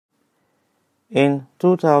In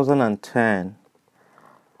 2010,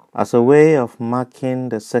 as a way of marking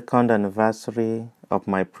the second anniversary of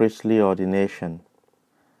my priestly ordination,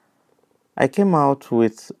 I came out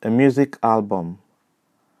with a music album,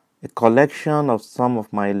 a collection of some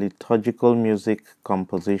of my liturgical music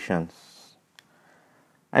compositions.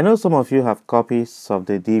 I know some of you have copies of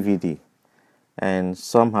the DVD, and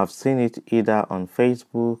some have seen it either on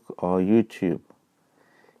Facebook or YouTube.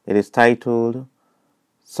 It is titled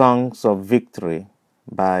Songs of Victory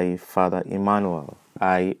by Father Emmanuel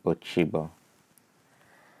Ochigbo.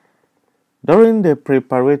 During the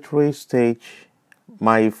preparatory stage,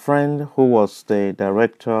 my friend who was the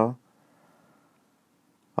director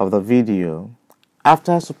of the video,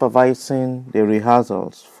 after supervising the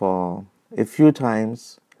rehearsals for a few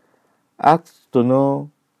times, asked to know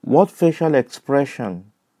what facial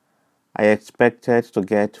expression I expected to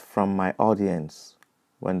get from my audience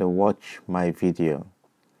when they watch my video.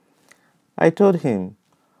 I told him,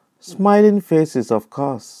 "Smiling faces, of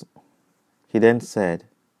course." He then said,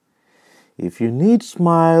 "If you need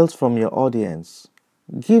smiles from your audience,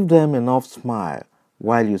 give them enough smile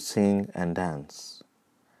while you sing and dance."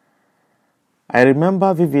 I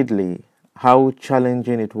remember vividly how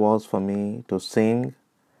challenging it was for me to sing,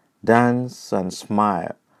 dance, and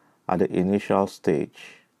smile at the initial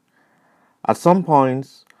stage. At some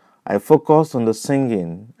points, I focused on the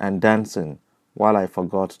singing and dancing while I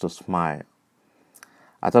forgot to smile.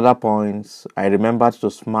 At other points, I remembered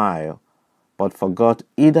to smile, but forgot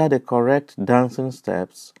either the correct dancing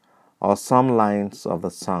steps or some lines of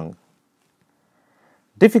the song.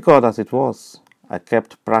 Difficult as it was, I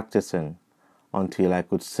kept practicing until I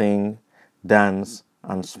could sing, dance,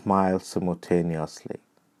 and smile simultaneously.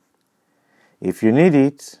 If you need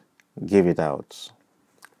it, give it out.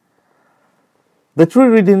 The three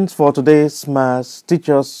readings for today's Mass teach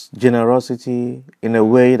us generosity in a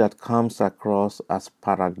way that comes across as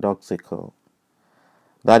paradoxical.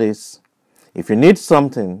 That is, if you need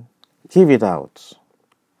something, give it out.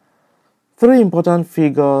 Three important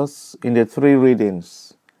figures in the three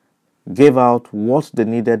readings gave out what they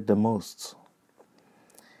needed the most.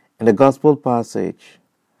 In the Gospel passage,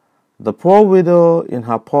 the poor widow in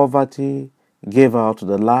her poverty gave out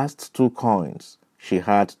the last 2 coins she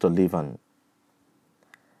had to live on.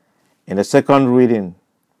 In the second reading,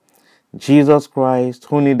 Jesus Christ,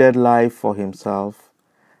 who needed life for himself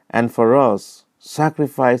and for us,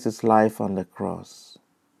 sacrificed his life on the cross.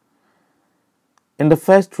 In the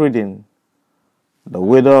first reading, the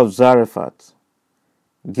widow of Zarephath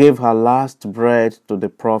gave her last bread to the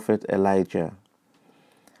prophet Elijah.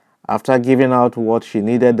 After giving out what she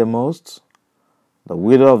needed the most, the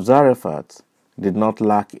widow of Zarephath did not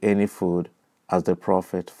lack any food, as the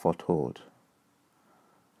prophet foretold.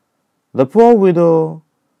 The poor widow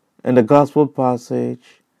in the Gospel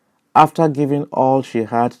passage, after giving all she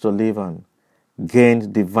had to live on,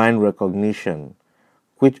 gained divine recognition,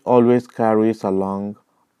 which always carries along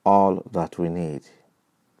all that we need.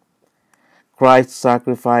 Christ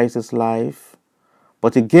sacrificed his life,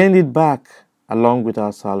 but he gained it back along with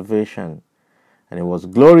our salvation, and he was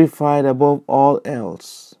glorified above all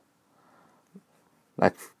else.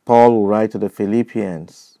 Like Paul will write to the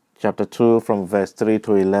Philippians, chapter 2, from verse 3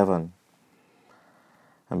 to 11.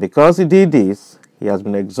 And because he did this, he has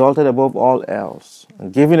been exalted above all else,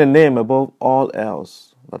 and given a name above all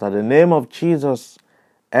else, that at the name of Jesus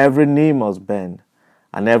every knee must bend,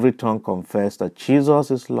 and every tongue confess that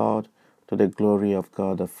Jesus is Lord, to the glory of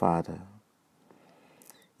God the Father.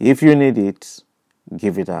 If you need it,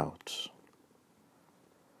 give it out.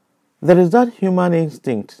 There is that human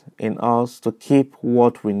instinct in us to keep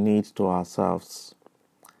what we need to ourselves.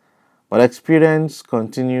 But experience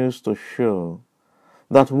continues to show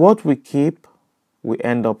that what we keep, we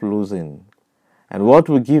end up losing, and what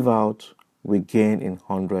we give out, we gain in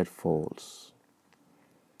 100-folds.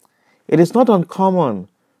 It is not uncommon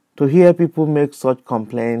to hear people make such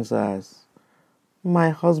complaints as, "My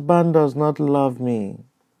husband does not love me.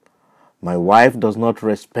 My wife does not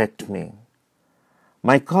respect me.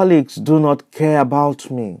 My colleagues do not care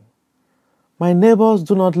about me. My neighbors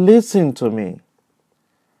do not listen to me."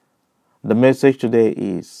 The message today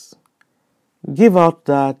is, give out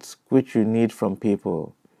that which you need from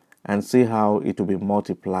people and see how it will be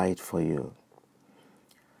multiplied for you.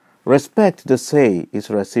 Respect, they say,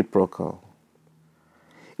 is reciprocal.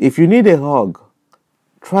 If you need a hug,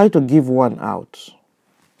 try to give one out.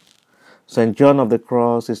 St. John of the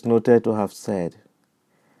Cross is noted to have said,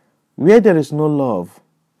 "Where there is no love,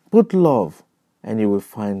 put love, and you will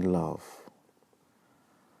find love."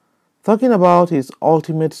 Talking about his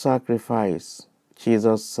ultimate sacrifice,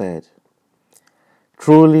 Jesus said,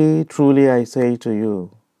 "Truly, truly I say to you,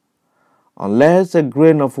 Unless a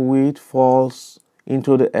grain of wheat falls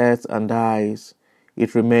into the earth and dies,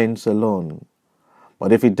 it remains alone.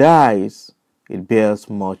 But if it dies, it bears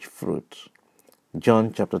much fruit.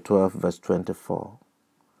 John chapter 12, verse 24.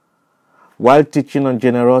 While teaching on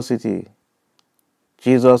generosity,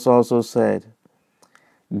 Jesus also said,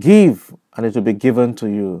 "Give, and it will be given to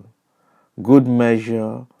you. Good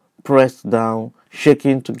measure, pressed down,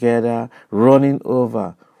 shaken together, running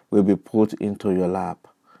over, will be put into your lap.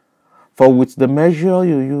 For with the measure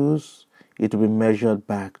you use, it will be measured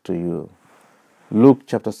back to you." Luke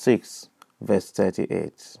chapter 6, verse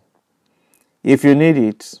 38. If you need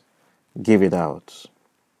it, give it out.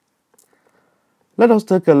 Let us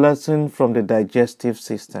take a lesson from the digestive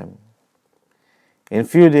system. In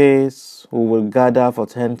few days, we will gather for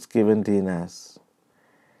Thanksgiving dinners.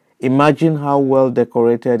 Imagine how well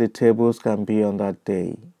decorated the tables can be on that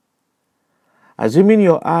day. Assuming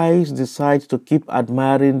your eyes decide to keep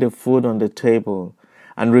admiring the food on the table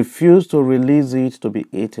and refuse to release it to be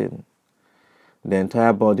eaten, the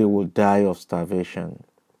entire body will die of starvation.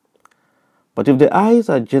 But if the eyes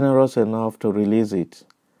are generous enough to release it,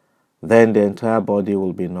 then the entire body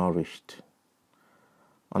will be nourished.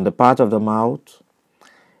 On the part of the mouth,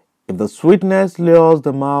 if the sweetness lures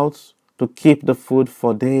the mouth to keep the food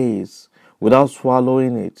for days without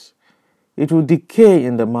swallowing it, it will decay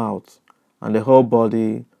in the mouth and the whole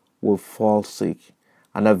body will fall sick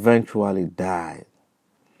and eventually die.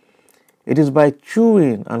 It is by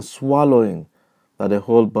chewing and swallowing that the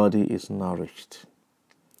whole body is nourished.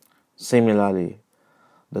 Similarly,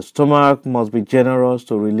 the stomach must be generous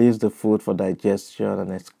to release the food for digestion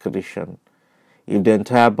and excretion if the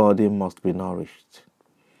entire body must be nourished.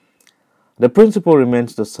 The principle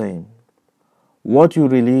remains the same. What you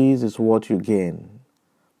release is what you gain,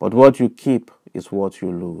 but what you keep is what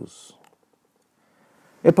you lose.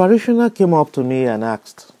 A parishioner came up to me and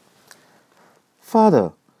asked,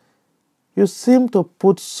 "Father, you seem to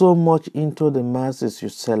put so much into the masses you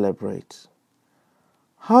celebrate.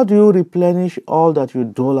 How do you replenish all that you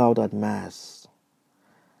dole out at Mass?"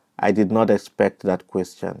 I did not expect that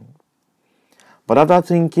question. But after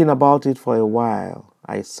thinking about it for a while,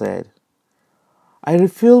 I said, "I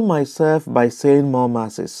refill myself by saying more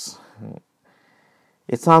Masses."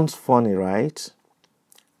 It sounds funny, right?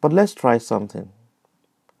 But let's try something.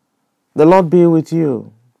 The Lord be with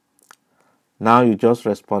you. Now you just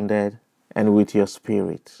responded, "and with your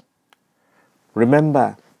spirit."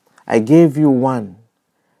 Remember, I gave you one,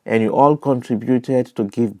 and you all contributed to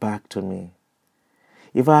give back to me.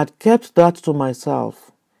 If I had kept that to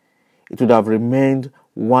myself, it would have remained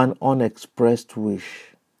one unexpressed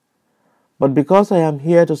wish. But because I am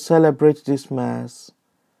here to celebrate this Mass,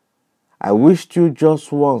 I wished you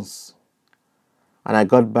just once, and I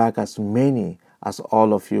got back as many as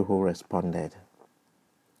all of you who responded.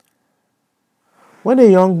 When a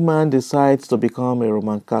young man decides to become a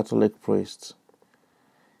Roman Catholic priest,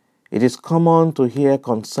 it is common to hear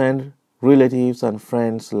concerned relatives and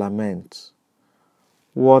friends lament,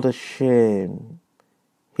 "What a shame!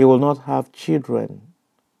 He will not have children."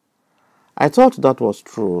 I thought that was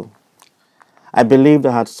true. I believed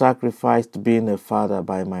I had sacrificed being a father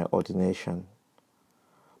by my ordination.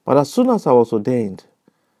 But as soon as I was ordained,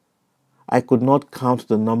 I could not count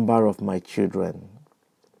the number of my children.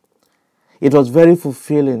 It was very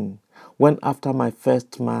fulfilling when after my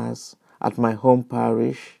first Mass at my home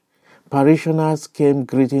parish, parishioners came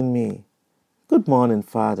greeting me. "Good morning,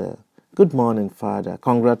 Father. Good morning, Father.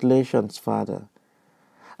 Congratulations, Father."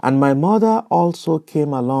 And my mother also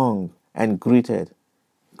came along and greeted.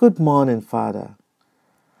 "Good morning, Father."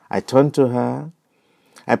 I turned to her,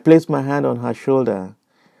 I placed my hand on her shoulder,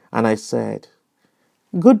 and I said,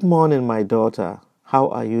 "Good morning, my daughter. How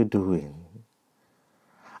are you doing?"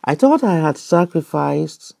 I thought I had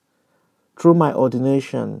sacrificed through my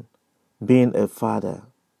ordination being a father,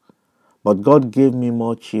 but God gave me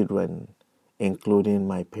more children, including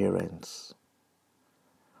my parents.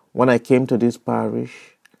 When I came to this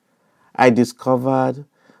parish, I discovered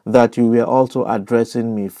that you were also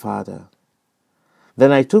addressing me, Father.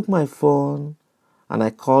 Then I took my phone and I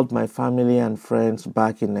called my family and friends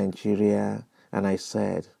back in Nigeria and I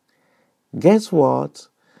said, "Guess what?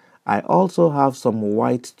 I also have some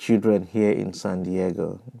white children here in San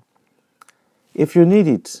Diego. If you need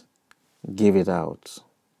it, give it out."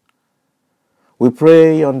 We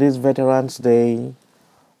pray on this Veterans Day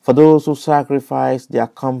for those who sacrifice their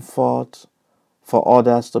comfort for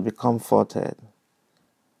others to be comforted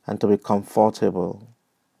and to be comfortable.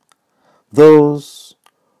 Those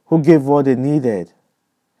who gave what they needed.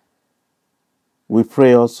 We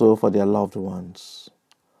pray also for their loved ones,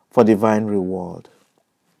 for divine reward.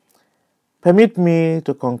 Permit me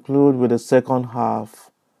to conclude with the second half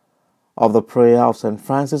of the prayer of St.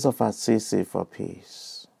 Francis of Assisi for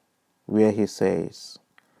peace, where he says,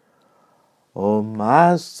 O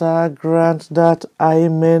Master, grant that I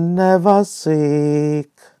may never seek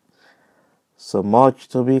so much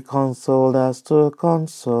to be consoled as to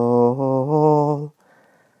console,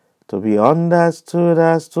 to be understood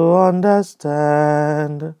as to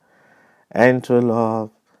understand, and to love,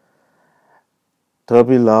 to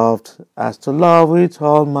be loved as to love with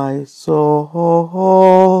all my soul.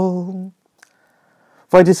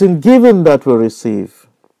 For it is in giving that we receive,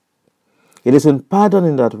 it is in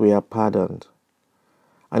pardoning that we are pardoned,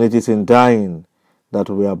 and it is in dying that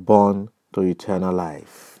we are born to eternal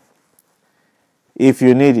life. If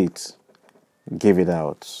you need it, give it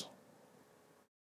out.